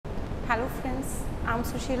Hello friends, I am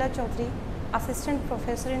Sushila Chaudhary, Assistant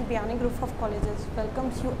Professor in Biani Group of Colleges.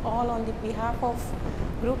 Welcomes you all on the behalf of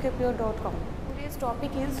Gurukpo.com. Today's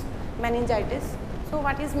topic is meningitis. So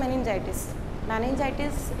what is meningitis?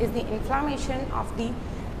 Meningitis is the inflammation of the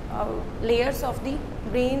layers of the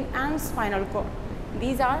brain and spinal cord.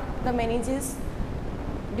 These are the meninges,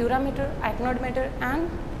 dura mater, actinode mater and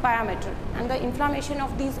pia mater, and the inflammation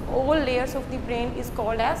of these all layers of the brain is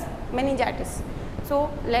called as meningitis.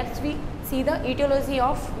 So let's see the etiology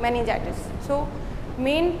of meningitis. So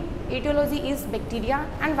main etiology is bacteria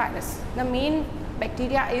and virus. The main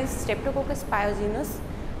bacteria is Streptococcus pyogenes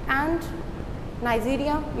and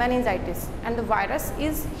Neisseria meningitis, and the virus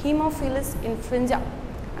is Haemophilus influenza.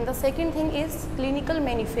 And the second thing is clinical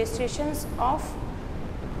manifestations of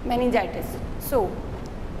meningitis. So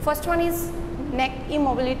first one is neck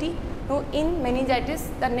immobility. So in meningitis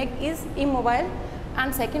the neck is immobile,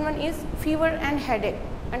 and second one is fever and headache,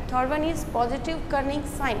 and third one is positive Kernig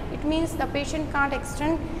sign. It means the patient can't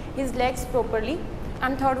extend his legs properly,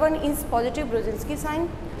 and third one is positive Brzezinski sign,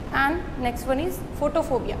 and next one is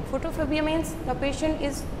photophobia. Photophobia means the patient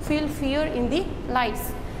is feel fear in the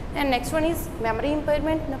lights, and next one is memory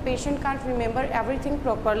impairment. The patient can't remember everything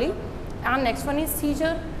properly, and next one is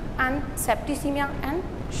seizure and septicemia and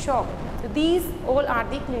shock. So these all are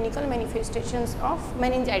the clinical manifestations of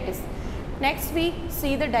meningitis. Next we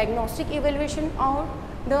see the diagnostic evaluation or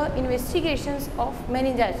the investigations of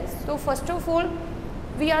meningitis. So first of all,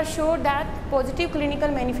 we are sure that positive clinical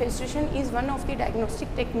manifestation is one of the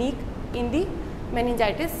diagnostic technique in the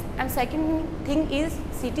meningitis, and second thing is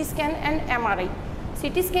CT scan and MRI.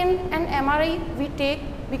 CT scan and MRI we take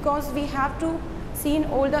because we have to see in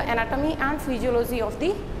all the anatomy and physiology of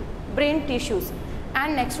the brain tissues.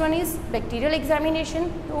 And next one is bacterial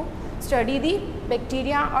examination to study the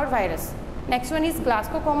bacteria or virus. Next one is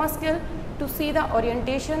Glasgow Coma Scale to see the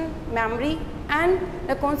orientation, memory and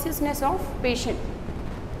the consciousness of patient.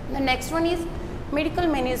 The next one is medical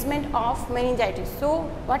management of meningitis. So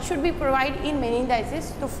what should we provide in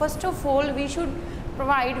meningitis? So first of all, we should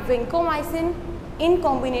provide vancomycin in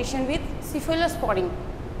combination with cephalosporin,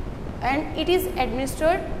 and it is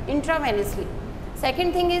administered intravenously.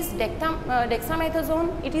 Second thing is dexamethasone.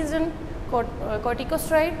 It is a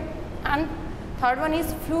corticosteroid, and third one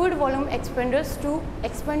is fluid volume expanders to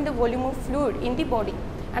expand the volume of fluid in the body,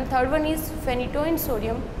 and third one is phenytoin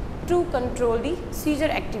sodium to control the seizure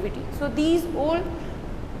activity. So these all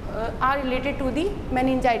are related to the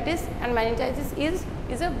meningitis, and meningitis is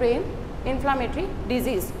a brain inflammatory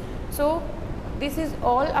disease. So this is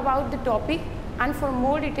all about the topic, and for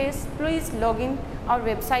more details please log in our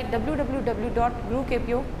website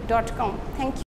www.gurukpo.com. Thank you.